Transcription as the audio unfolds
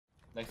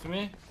Next to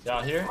me?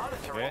 Yeah, here.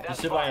 Okay. He's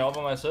zipline up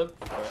on my zip.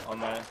 Or on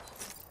my...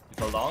 He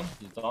fell down.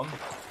 He's dumb.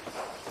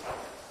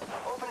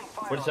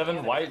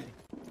 47, white.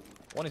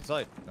 One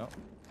inside. No.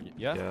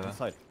 Yeah.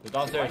 Inside. They're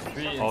downstairs.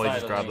 3 inside. Oh, he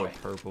just grabbed the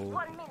purple.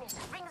 1 minute.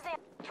 Rings in.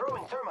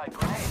 Throwing thermite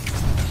grenade.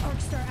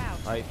 Arcstar out.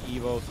 I have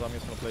Evo, so I'm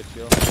just gonna play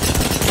chill.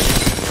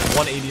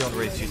 180 on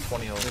race,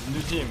 220 health. There's a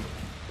new team.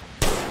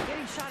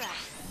 Getting shot at.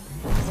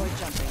 Void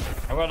jumping.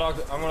 I'm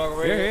gonna knock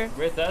away.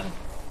 Wait, dead.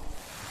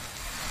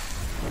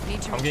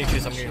 I'm getting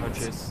chased, I'm getting hard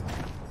chase.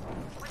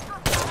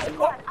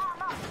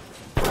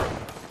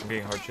 I'm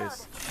getting hard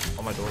chase.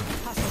 On my door.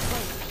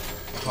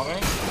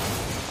 Coming.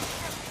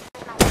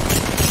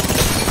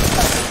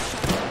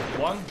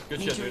 One.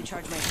 Good shit, dude.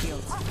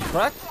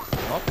 Crack?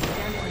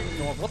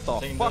 What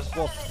the fuck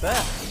was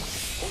that?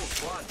 Whole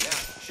squad down.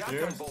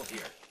 Shotgun bolt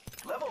here.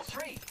 Level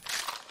 3.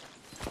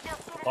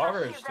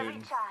 Loggers,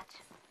 dude.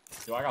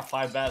 Yo, I got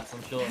 5 bats.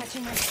 I'm chilling.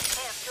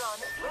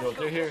 Yo,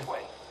 they're here.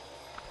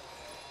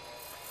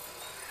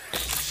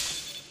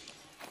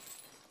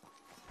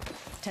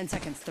 10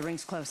 seconds. The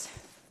ring's close.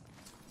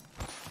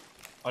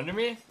 Under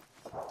me?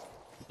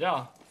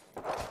 Yeah.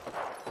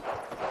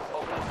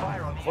 Opening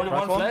fire on the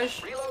 41 one.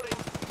 flash. Reloading.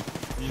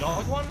 You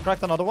knocked one?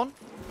 Cracked another one?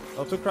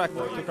 Oh, two cracked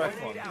one. Cracked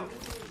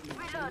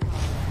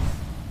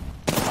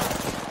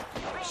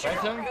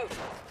him?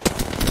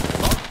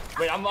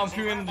 Wait, I'm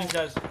queuing these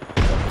guys.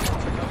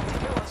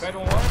 Cracked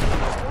one more.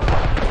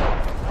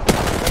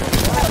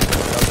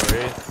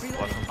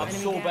 I'm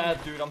so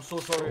bad, dude. I'm so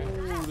sorry.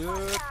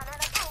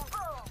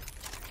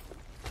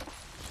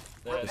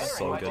 This is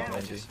so good,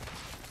 Mandy.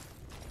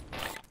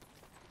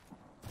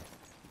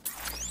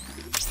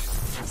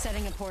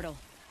 Setting a portal.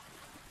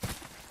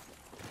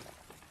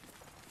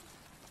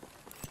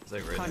 It's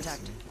like right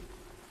Contact.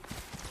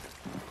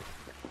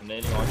 I'm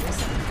nading on you.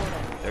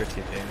 They're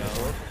TPing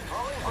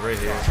now. Right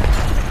here.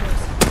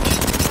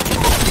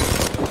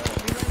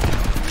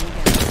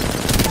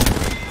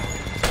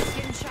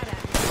 Getting shot at.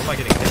 How am I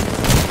getting hit?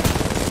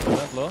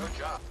 That low?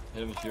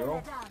 Hit him with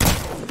 0.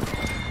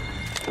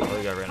 Oh,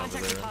 the guy ran over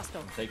there.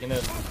 Hostile. Taking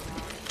it.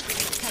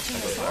 Catching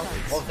the shot.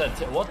 What was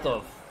that? What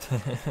the?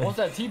 What was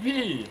that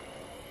TP?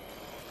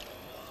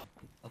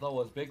 I thought it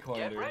was Bitcoin,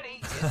 Get dude. ready.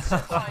 It's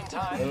supplying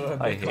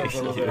time. I hate I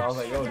was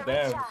like, yo,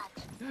 damn.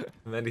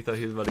 Mandy thought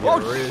he was about to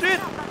get rich.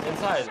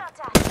 Inside.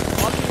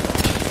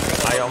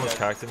 I almost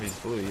cracked him. He's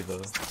blue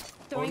Evo.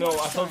 Oh no,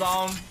 I fell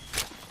down.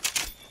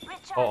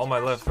 Oh, on my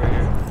left, right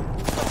here.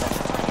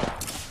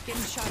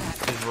 Getting shot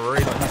at. He's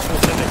right on. He's full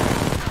sending.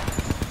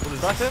 What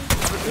is that him?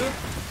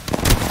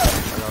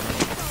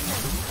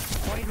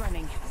 Void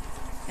running.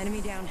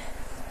 Enemy down.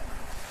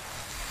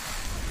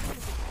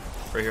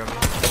 Right here on me.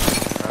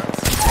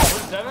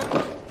 7?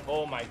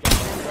 Oh my god,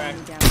 I'm cracked.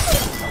 Enemy down.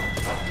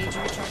 Need to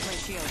recharge my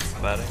shields.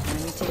 Batting.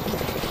 Enemy taken.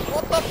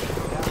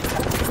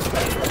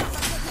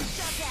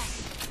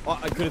 Oh,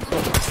 I couldn't go.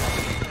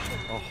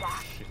 Oh,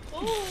 shit.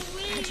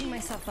 Catching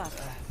myself up.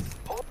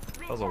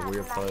 That was a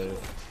weird fight.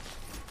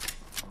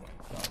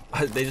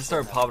 They just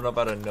started popping up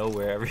out of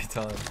nowhere every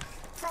time.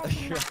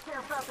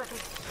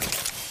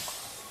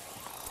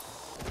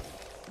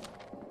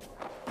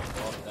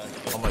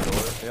 On my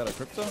door. They got a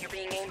crypto? You're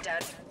being aimed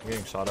at. I'm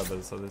getting shot at by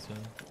this other team.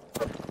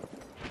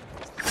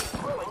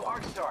 Throwing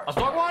Arcstar. I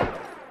struck one?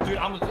 Dude,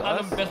 I'm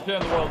the best player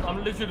in the world. I'm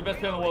literally the best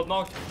player in the world.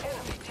 Knocked.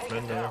 I'm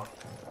in there.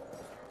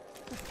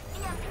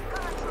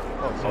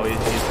 Oh, Oh, he's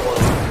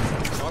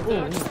Knocked it.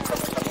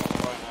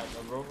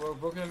 Alright,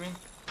 broken at me.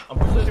 I'm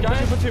pushing this guy.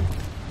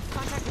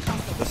 Contact with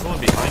hostile. There's someone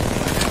behind me.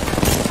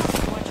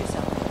 Watch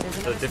yourself. There's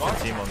There's a another different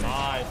team on me.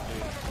 Nice,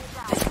 dude.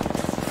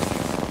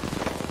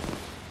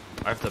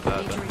 I have to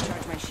bat Need to them.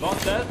 recharge my shields.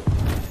 Knocked dead.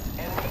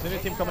 There's a new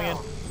team coming in.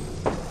 I'm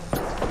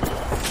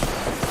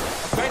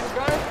cracked this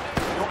guy.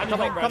 Yo, I need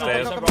help right now.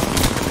 Stay. Bro.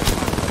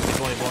 He's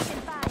one.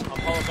 I'm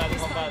falling bad, I'm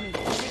falling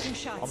bad. Taking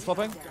shots. I'm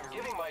swapping.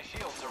 Giving my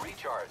shields a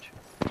recharge.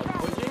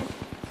 Pushing.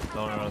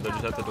 No, they're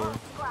just at the door.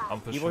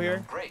 I'm pushing. Evo here.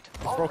 them. Great.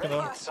 It's broken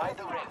Already though. inside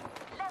the ring.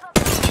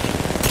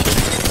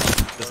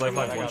 This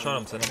lifeline one shot,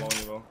 I'm sending.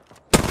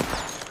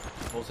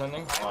 Full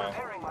sending? Alright.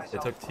 Preparing They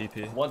myself. took TP.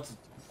 What's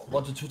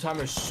the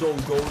 2-timer so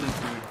goated,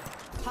 dude?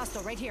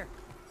 Hostile right here.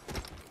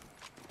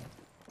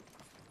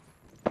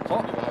 Oh. I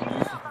haven't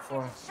used it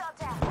before.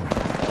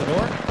 The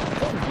door?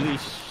 Holy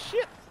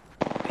shit.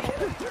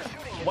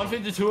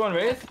 152 on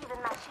Wraith?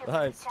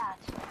 Nice.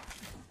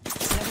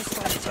 Another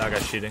squad. That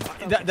guy's cheating.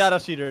 That a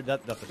cheater.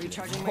 That's a cheater.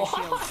 Recharging my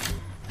shields.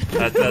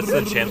 That's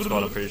the champ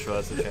squad, I'm pretty sure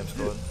that's the champ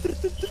squad.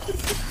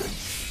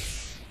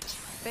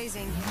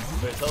 Phasing.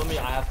 They're telling me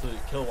I have to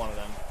kill one of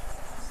them.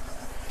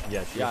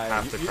 Yeah, you Yeah,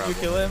 have to you crowd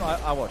kill one. him,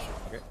 I watch him,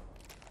 okay?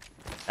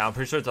 Yeah, I'm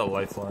pretty sure it's a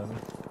lifeline.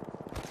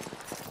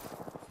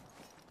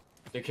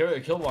 They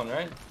killed one,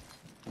 right?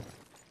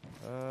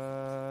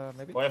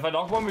 Maybe? Well, if I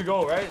knock one, we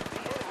go, right?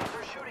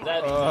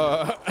 That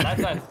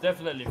line's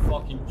definitely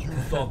fucking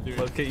juiced up, dude.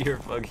 Look at your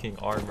fucking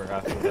armor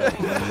after that.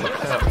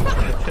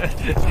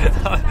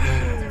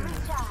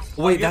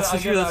 Wait, that's the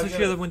cheer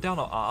that went down.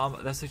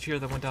 That's the cheer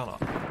that went down.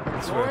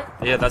 I swear.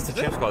 Yeah, that's the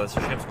champ squad. That's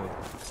the champ squad.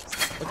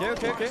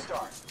 Okay.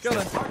 Kill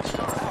him.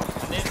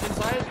 Names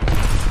inside?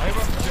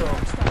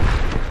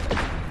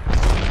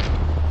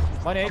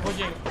 28.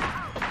 Pushing.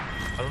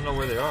 I don't know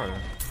where they are.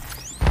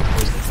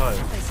 Where's the tire?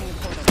 Placing a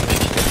portal.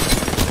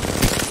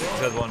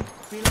 There's one.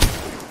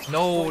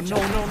 No.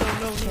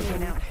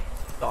 Going out.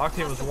 The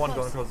Octane was one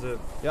going across it.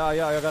 Yeah, I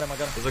got him.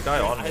 There's a guy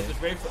on I me. just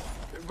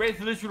Wraith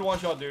literally one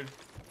shot, dude.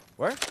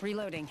 Where?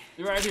 Reloading.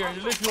 You're right here.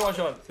 You're literally one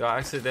shot. Yeah, I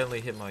accidentally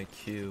hit my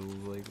Q.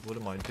 Like, what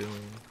am I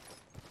doing?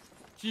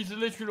 She's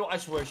literally. I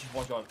swear she's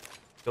one shot.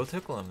 Go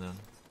tickle him then.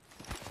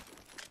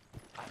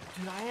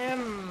 Dude, I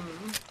am.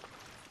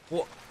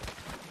 What?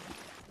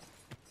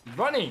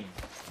 Running.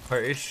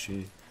 Where is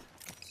she?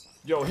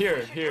 Yo,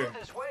 here.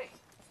 This way.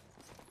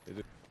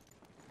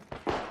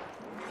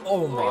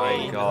 Oh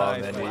my Oh,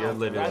 god, nice. man, you're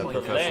literally a Right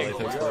professional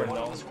leg. apex player.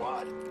 On the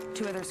squad.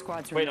 2 other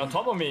squads Wait, on remaining.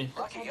 top of me.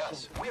 Lucky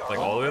us. We are Like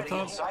all the way up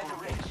already top? inside the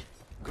ridge.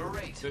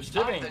 Great. They're I'm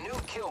stibbing. the new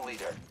kill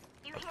leader.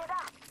 You hear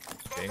that?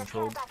 Gang There's a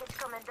troll. care package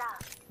coming down.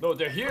 No,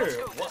 they're here. Let's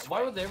go this Why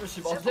way. would they ever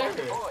ship out Zip there? line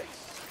deployed.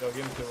 Yo,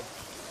 give him two.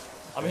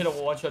 I'm hitting a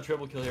one-shot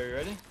triple kill here. You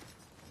ready?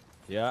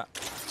 Yeah.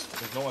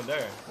 There's no one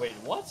there. Wait,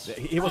 what?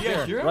 He was You guys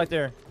there. hear him? Right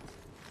there.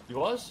 He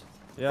was?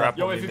 Yeah. Grab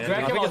Yo, on if me, you man. crack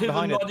I him, think I'll it's hit him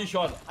behind with it. a body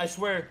shot. I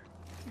swear.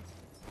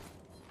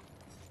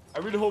 I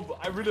really hope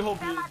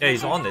he... Yeah,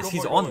 he's on this.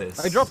 He's on this.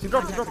 He dropped.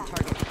 Contact the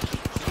target.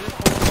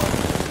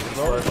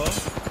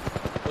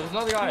 There's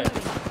another guy.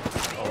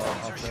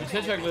 He's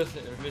headshot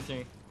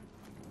glitching.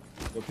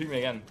 Yo, peek me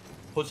again.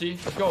 Pussy,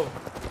 let's go.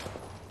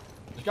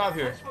 There's a guy up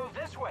here. Let's move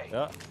this way.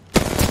 Yeah.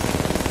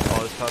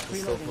 Oh, his path is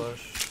still Reloading.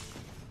 flush.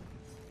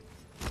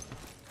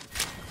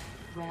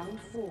 Round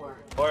 4.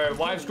 Alright,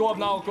 wives, go up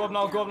now.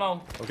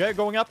 Okay,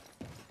 going up.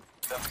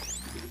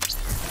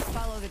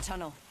 Follow the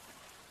tunnel.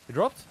 He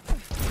dropped.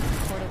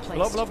 Portal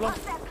Blow, placed. blow, blow.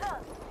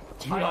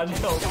 Dude, I know.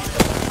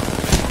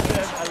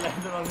 I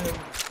landed on him.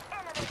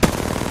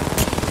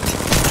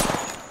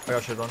 I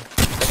got shit on.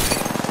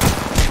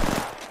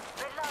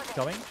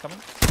 Coming.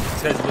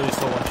 This guy's literally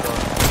still one shot.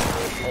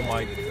 Oh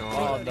my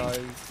god.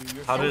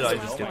 nice. How did I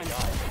just Oh get... my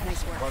god.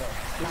 Nice work.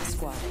 Last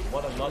squad.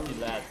 What a lucky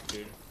lad,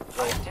 dude.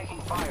 I'm taking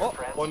fire,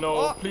 friends. Oh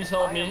no, please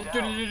help me.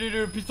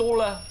 Dude,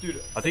 pistola.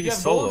 Dude. I think you he's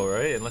have solo, gold?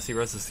 right? Unless he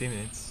rests his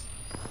teammates.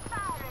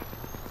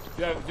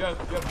 Do you have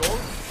gold?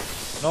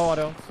 No, I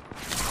don't.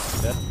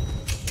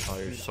 Oh,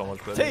 you're so much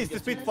better. Taste the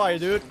Spitfire,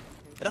 dude.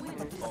 Oh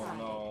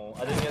no,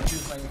 I didn't get to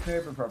use my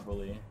paper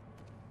properly.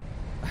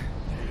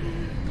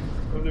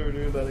 I'm never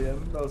doing that again.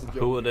 That was a joke.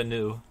 Who woulda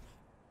knew?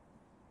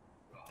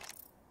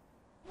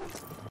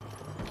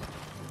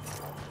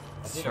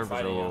 think they're Server's a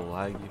fighting little now.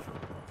 laggy.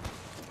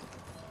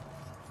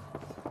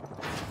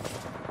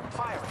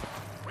 Firing.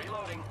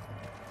 Reloading.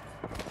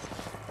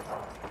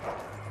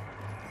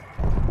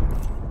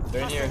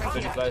 They're in here,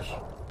 there's a flash.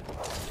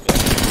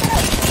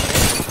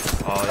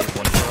 Oh, he's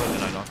one shot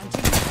and I knocked him.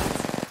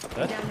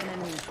 Down an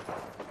enemy.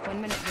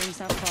 1 minute rings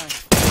not far.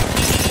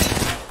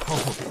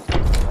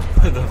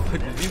 Where the fuck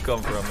did you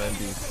come from, man,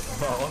 dude?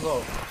 What's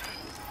up?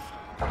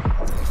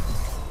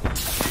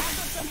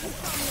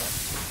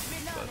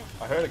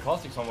 I heard a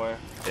caustic somewhere.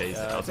 Yeah, he's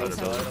outside Rings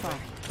the not too building. far.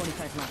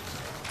 45 left.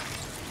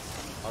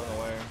 I don't know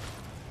where.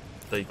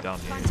 Like down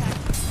here.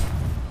 Contact.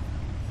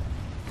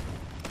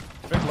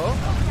 Straight low.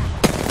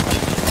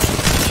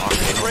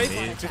 Octane on Great. me.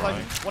 It's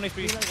like 1 HP.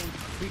 Reloading.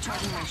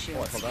 Recharging my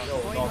shields. Hold on. Yo,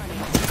 Void no. running.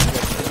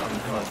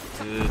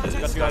 Dude, this I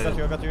got you. guy...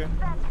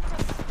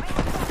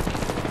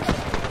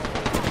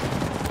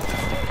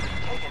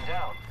 Taken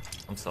down.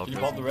 I'm Did selfish. you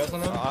pop the rest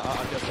on him? I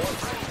just one.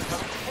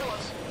 Kill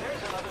us.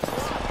 There's another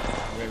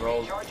squad. Okay,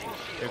 roll. Charging You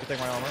shield. can take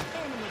my armor.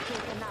 Enemy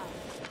taken out.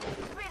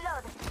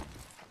 Reload.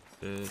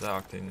 Dude, that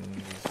Octane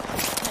is...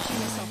 Patching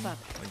myself up.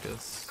 I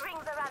guess.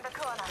 Rings around the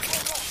corner.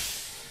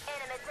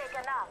 Enemy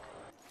taken out.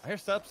 I hear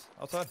steps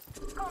outside.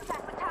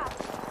 Contact with target.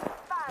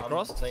 Fire.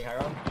 Cross. Saying hang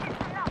on. Knock,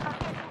 I'm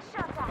getting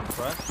shot at.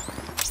 Right.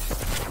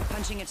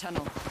 Punching a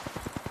tunnel.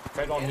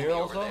 Right on Enemy here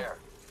over also. there.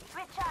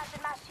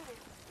 Recharging my shield.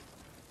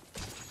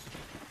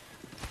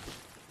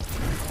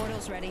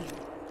 Portal's ready.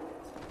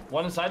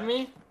 One inside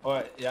me?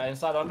 Or, yeah,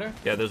 inside under.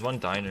 Yeah, there's one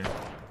diner.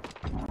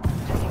 Taking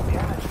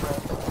damage,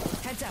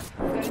 friends. Heads up.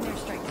 We've got an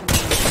airstrike coming.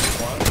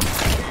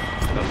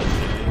 Nothing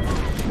shitty.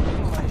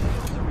 My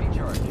shields are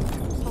recharged.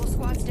 Whole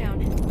squad's down.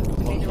 We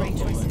made the right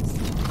choices.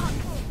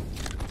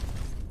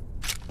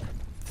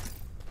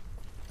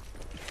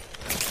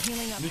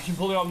 Healing up. You can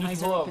pull it up, you can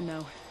Eyes pull are up. open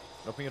though.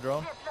 Open your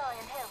drone.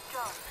 Deploying health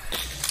drone.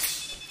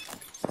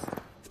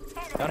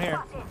 Enemy Down here.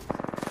 spotted.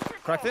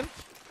 Shoot Cracked dead. in.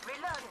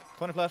 Reloading.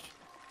 20 flash.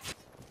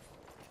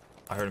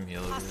 I heard him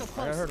heal over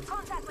Hostile here. I heard close.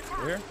 him. Contact with Over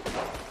target. here.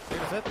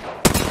 Take a hit.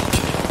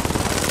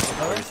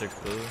 36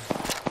 blue.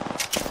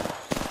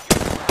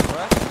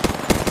 Crack.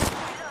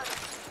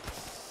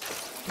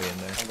 Way in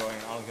there. I'm going,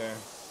 I don't care.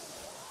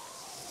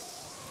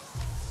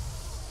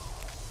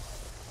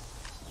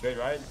 Straight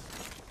right.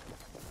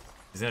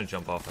 He's gonna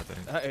jump off, I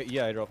think.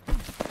 Yeah, I dropped.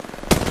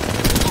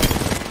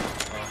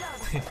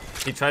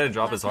 He tried to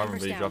drop his Last armor,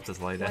 member's but he down. dropped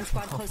his light One out.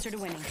 squad closer to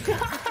winning.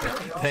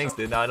 Thanks,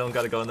 dude. Now I don't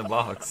gotta go in the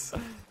box.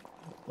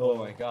 Oh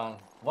my god.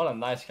 What a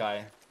nice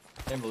guy.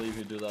 Can't believe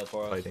he'd do that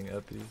for us. Fighting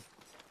Epi.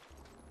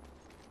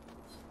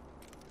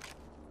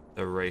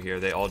 They're right here.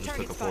 They all just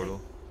Target took a spotted.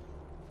 portal.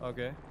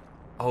 Okay.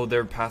 Oh,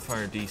 they're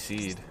Pathfinder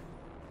DC'd.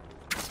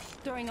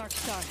 Throwing Arc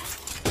Star.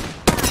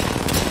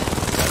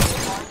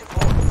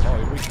 Oh,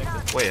 you weak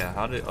it. Wait,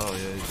 how did? Oh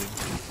yeah, you did.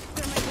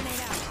 Throw my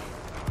grenade out.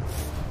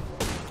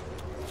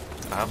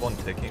 I have one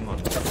ticking on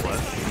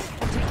flesh.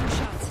 Taking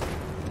shots.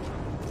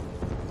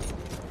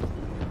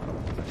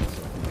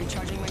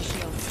 Recharging my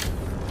shields.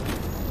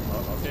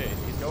 Oh, okay,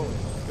 he's going.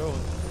 He's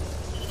going.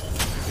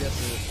 He has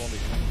to spawn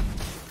these.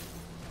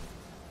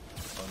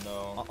 Oh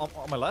no.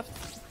 On my left?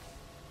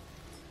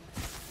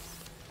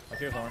 Okay,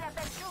 here's one.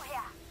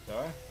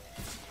 There?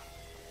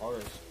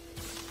 Ours.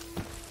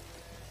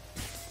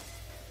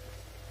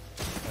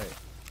 Hey.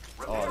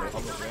 Oh, they're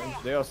almost range.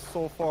 They are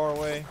so far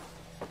away.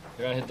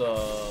 They're gonna hit the.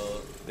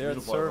 They're at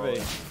the beautiful survey.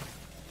 road.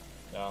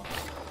 Yeah.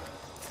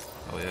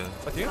 Oh yeah.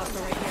 But you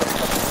Hostile right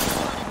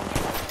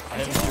I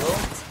hit him zero.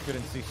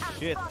 couldn't see shit.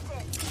 here.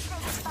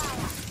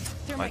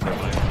 Throw my My turn.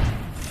 grenade.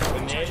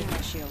 Grenade. Recharging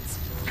my shields.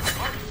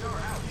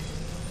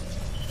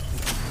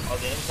 On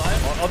the inside.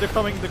 Oh, they're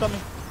coming. They're coming.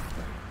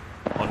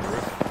 On the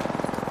roof.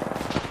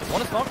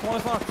 One is knocked. One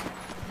is knocked.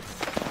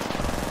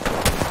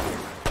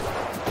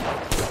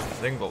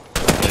 Single.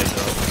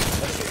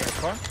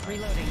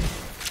 Reloading.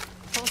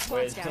 Full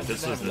squad's down.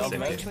 This was the Love same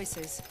meds. Right game.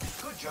 choices.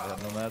 Good I job.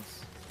 have no meds.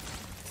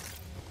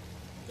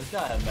 This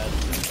guy had meds.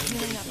 He's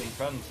Healing been up. some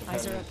friends.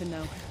 Eyes are open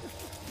though.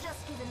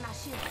 Just giving my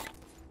shield.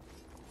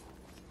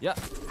 Yeah.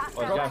 Oh,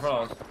 there's a guy in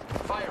front of us.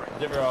 Firing.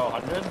 Give her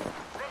 100.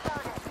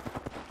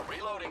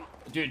 Reloading.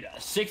 Dude,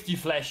 60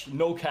 flash,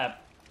 no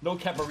cap. No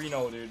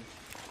caparino, dude.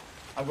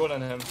 I'm going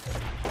on him.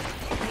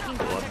 Making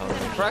contact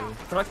with enemy.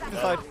 Crack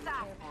inside.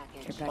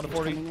 Care On the package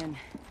 40. coming in.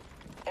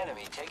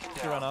 Enemy taken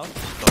He ran down. out.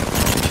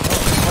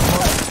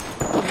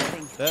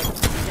 Reloading. Dead. Down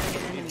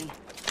an enemy.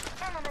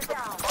 Enemy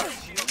down.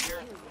 Shield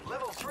here.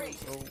 Level 3.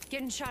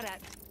 Getting shot at.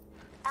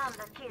 I'm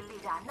the kill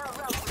leader. No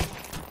rope with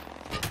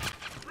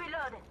me.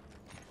 Reloading.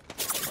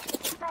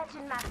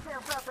 Patching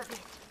myself up a bit.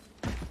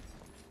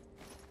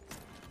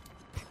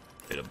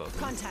 Hit above.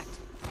 Contact.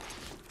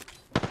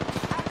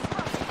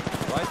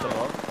 Right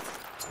dog.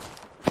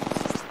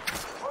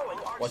 Throwing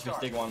arc Watch me star.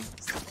 stick one.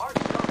 Arc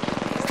star.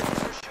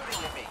 Enemies are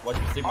shooting at me. Watch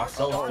me stick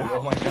myself, dude.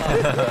 Oh my god.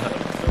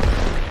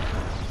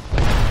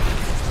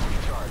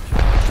 Charge.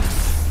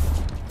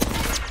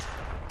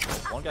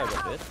 One guy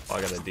got hit. Oh,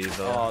 I got a D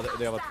though. Oh,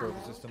 they have a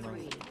trophy system now.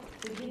 Doing it.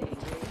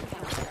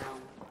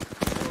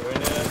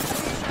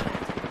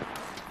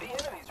 The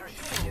enemies are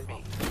shooting at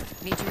me.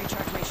 Need to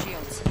recharge my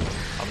shields.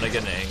 I'm gonna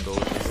get an angle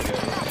with this guy.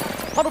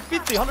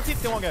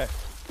 150 one guy.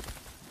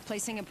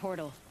 Placing a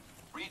portal.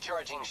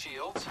 Recharging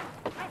shields.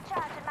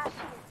 Recharging my shield.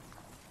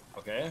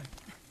 Okay.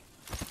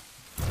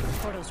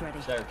 Portal's ready.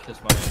 There, kiss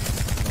my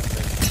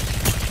name.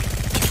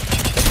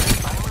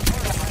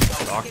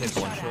 The Octane's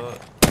one shot.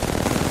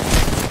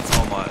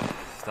 Oh my.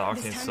 The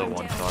Octane's still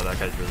one shot. That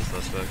guy's really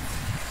suspect.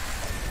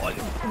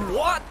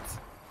 What?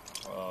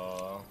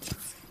 Uh,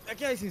 That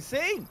guy's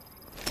insane.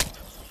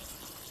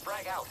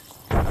 Frag out.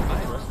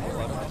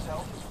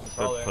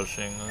 Probably. They're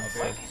pushing us.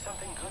 Might be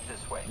something good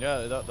this way.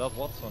 Yeah, that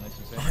Watson is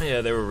insane.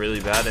 Yeah, they were really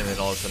bad, and then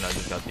all of a sudden I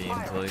just got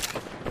beamed. Like,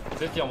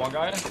 50 on one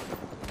guy. Other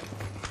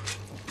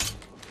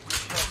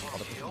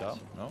pushing down.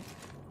 No.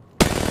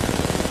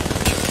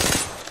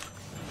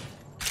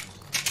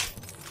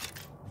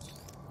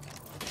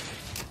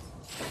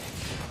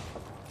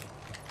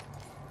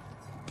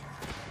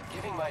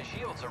 Giving my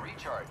shields a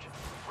recharge.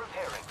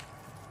 Repairing.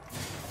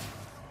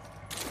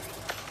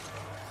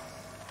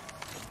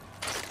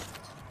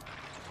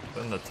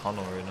 we're in the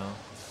tunnel right now.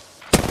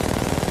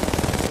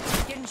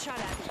 Getting shot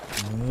at.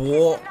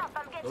 Whoa! Enough,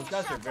 I'm getting Those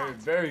guys are shot very, at.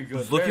 very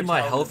good. Look very at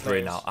my talented health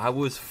right players. now. I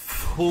was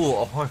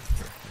full armor.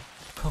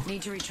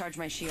 Need to recharge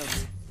my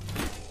shields.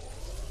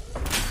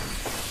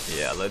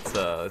 Yeah, let's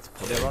play.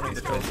 They're running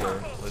These the guys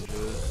are legit.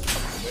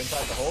 We're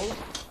inside the hole.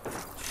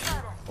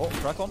 Oh,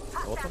 crack on.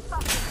 Watson.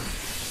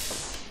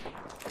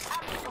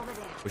 Over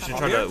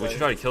there. We should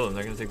try to kill them.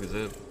 They're gonna take the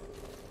zip.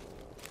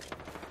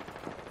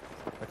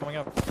 They're coming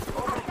up.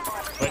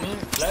 20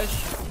 flash.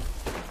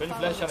 20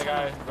 flash on the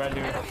guy right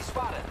here. Enemy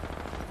spotted.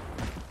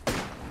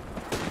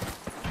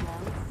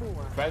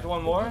 Cracked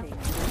one more.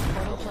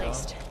 Portal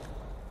placed.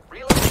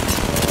 Reloading.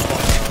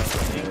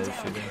 Yeah, they're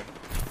shooting.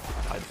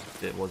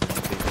 It wasn't a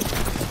big deal.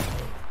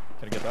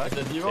 Can I get back? Is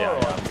it zero? Yeah, or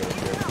yeah, I'm good.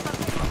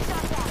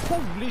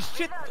 Holy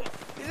shit!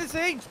 It's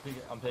insane!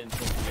 I'm playing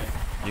 20 again.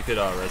 You could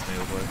res me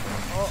with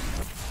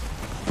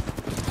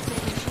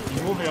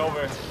He's moving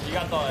over. He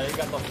got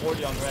the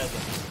 40 on red.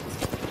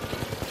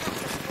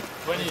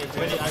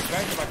 20.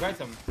 I cracked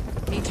him.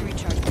 Need to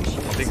recharge my I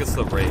shields. think it's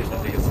the raid. I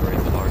think it's the raid.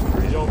 The dark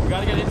raid. Yo, we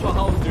gotta get into a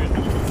house, dude. A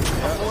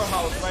floor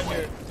house right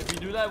here. If we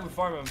do that, we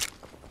farm him.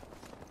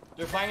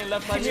 They're flying in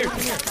left side here.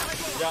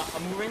 Yeah,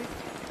 I'm moving.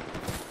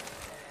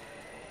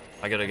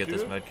 I gotta get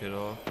this med kit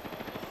off.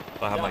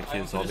 If I have my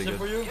cubes, I'll be sit good.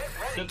 for you.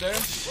 Sit there.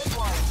 This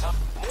line's up.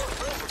 More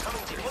friends are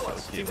coming to kill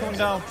us. Keep going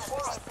down.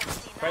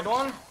 Right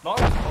one. Knock.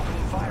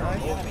 Opening fire on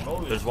the enemy.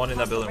 Holy. There's one in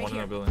that building. One in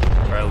that building.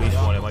 Or at least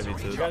one. It might be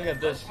two. You gotta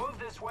get this. Move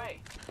this way.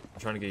 I'm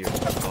trying to get you.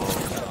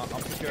 Oh,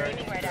 I'm securing.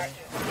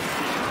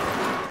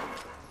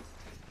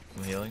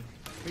 I'm healing.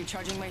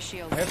 Recharging my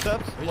shield. I have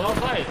steps. He's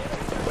outside.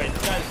 Wait,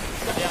 this guy's.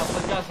 Yeah,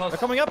 this guy's They're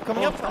coming up,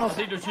 coming up. Oh,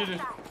 cheater, cheater.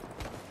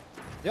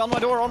 Yeah, on my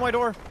door, on my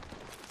door.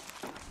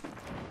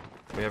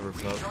 We have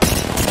rooftop. Oh,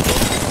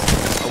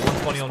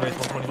 120 on race,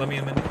 120. Let me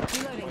in, Mindy.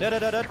 Reloading. Dead, dead,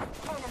 dead, dead.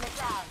 Enemy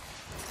down.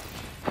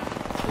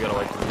 We gotta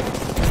wipe through.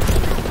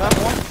 That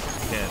one.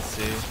 Can't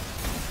see.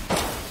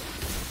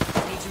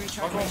 Need to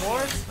recharge my One more?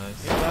 shields.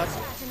 Nice. That.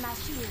 Charging my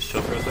shield.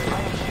 Chill for a second.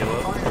 Heal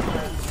up.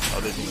 Oh,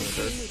 there's one right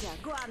there. Leader,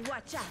 go and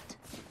watch out.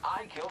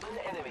 I killed an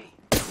enemy.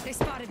 They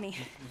spotted me.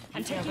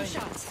 I'm taking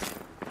shots.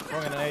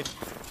 Throwing an 8.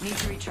 Need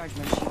to recharge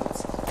my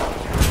shields.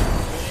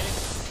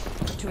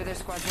 2 of their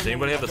squads Does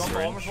anybody have a Jump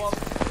armor syringe? swap.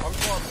 Armor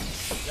swap.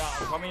 Yeah,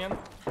 I'm coming in.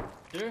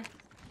 Here.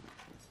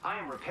 I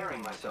am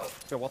repairing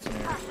myself. Got what's in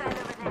here? Outside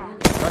over there.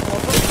 Back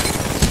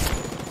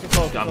Watson. Too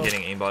close, too I'm close.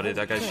 getting aimbotted.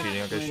 That guy's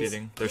cheating. That guy's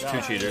cheating. There's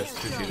 2 cheaters.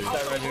 2 cheaters.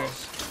 That right here.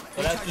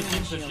 So that's the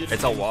team to shoot.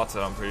 It's a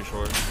Watson, I'm pretty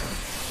sure.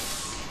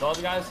 The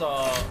other guy's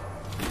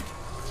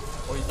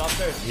oh, he's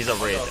upstairs. He's a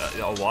Wraith.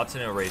 A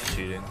Watson and a Wraith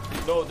cheating.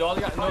 No, the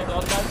other guy. No, the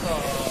other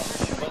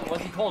guy's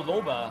what's he called?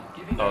 Loba.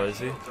 Oh, is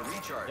he? To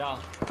recharge. Yeah.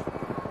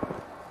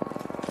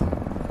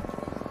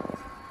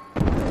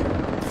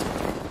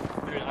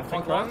 Dude, I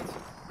fucked one.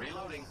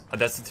 Reloading.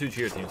 That's the 2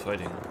 cheer teams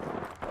fighting.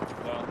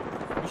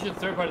 Yeah. We should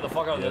third party the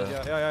fuck out of Yeah.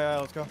 this. Yeah,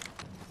 let's go. I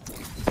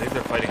think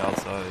they're fighting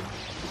outside.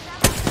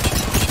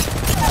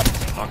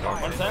 Knock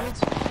off. 110.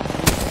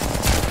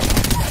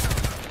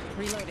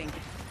 Reloading.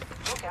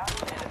 Look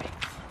out, an enemy.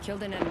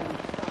 Killed an enemy.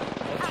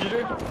 That's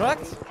cheater.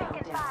 Cracked.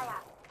 Taking fire.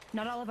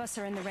 Not all of us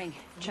are in the ring.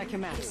 Check your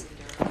maps.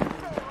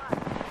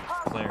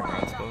 Playing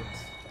rat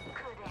spots.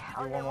 Good.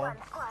 Only one more. one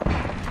squad.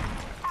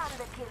 I'm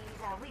the kill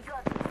leader. We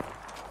got this.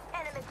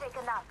 Enemy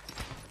taken out.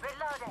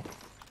 Reloaded.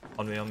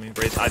 On me.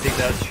 Wraith. I think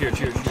that's cheer. I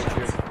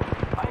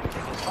am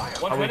taking fire.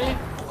 120.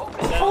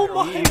 Oh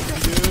my Need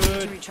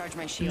to recharge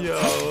my shield. Yo.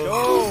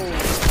 Go.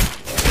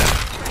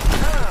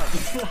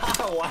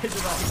 Why did I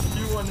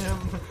Q on him?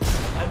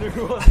 I knew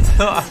it was.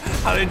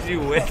 How did you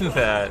win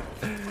that?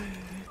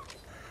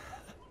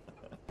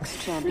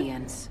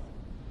 Champions.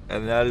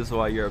 And that is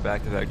why you're a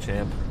back-to-back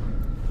champ.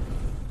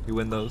 You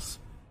win those.